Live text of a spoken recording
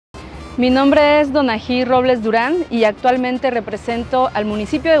Mi nombre es Donají Robles Durán y actualmente represento al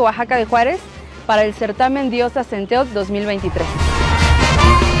municipio de Oaxaca de Juárez para el certamen Diosa Centéot 2023.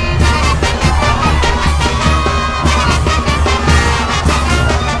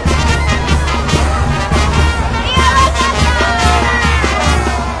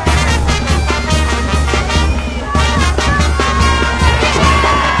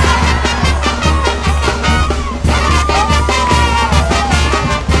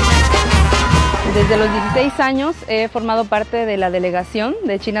 Desde los 16 años he formado parte de la delegación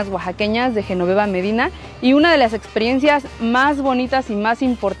de chinas oaxaqueñas de Genoveva Medina, y una de las experiencias más bonitas y más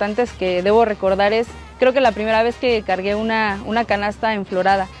importantes que debo recordar es, creo que la primera vez que cargué una canasta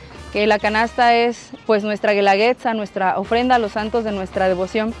enflorada, que la canasta es pues nuestra guelaguetza, nuestra ofrenda a los santos de nuestra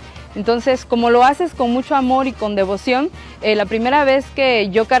devoción. Entonces, como lo haces con mucho amor y con devoción, la primera vez que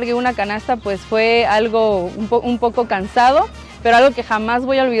yo cargué una canasta pues fue algo un poco cansado, pero algo que jamás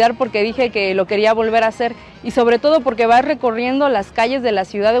voy a olvidar porque dije que lo quería volver a hacer, y sobre todo porque vas recorriendo las calles de la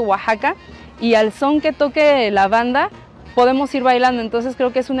ciudad de Oaxaca y al son que toque la banda podemos ir bailando. Entonces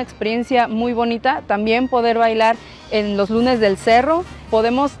creo que es una experiencia muy bonita también poder bailar en los lunes del cerro.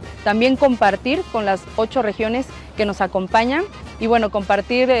 Podemos también compartir con las 8 regiones que nos acompañan, y bueno,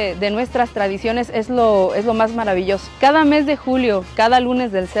 compartir de nuestras tradiciones es lo más maravilloso. Cada mes de julio, cada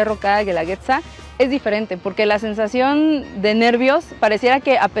lunes del cerro, cada guelaguetza es diferente, porque la sensación de nervios pareciera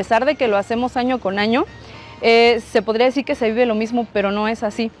que, a pesar de que lo hacemos año con año, se podría decir que se vive lo mismo, pero no es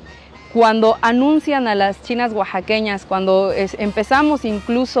así. Cuando anuncian a las chinas oaxaqueñas, cuando empezamos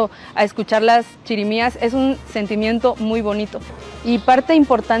incluso a escuchar las chirimías, es un sentimiento muy bonito. Y parte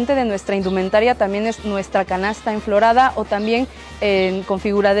importante de nuestra indumentaria también es nuestra canasta enflorada, o también con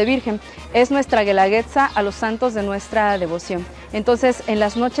figura de virgen. Es nuestra guelaguetza a los santos de nuestra devoción. Entonces, en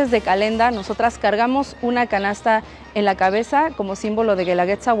las noches de calenda, nosotras cargamos una canasta en la cabeza como símbolo de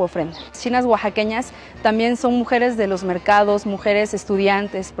guelaguetza u ofrenda. Las chinas oaxaqueñas también son mujeres de los mercados, mujeres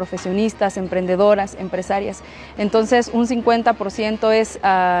estudiantes, profesionistas, emprendedoras, empresarias. Entonces, un 50% es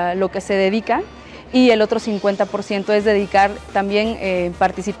a lo que se dedica, y el otro 50% es dedicar también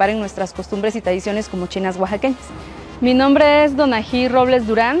participar en nuestras costumbres y tradiciones como chinas oaxaqueñas. Mi nombre es Donají Robles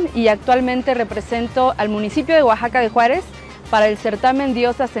Durán y actualmente represento al municipio de Oaxaca de Juárez para el certamen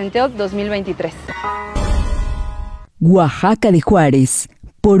Diosa Centéot 2023. Oaxaca de Juárez,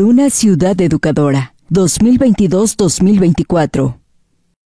 por una ciudad educadora, 2022-2024.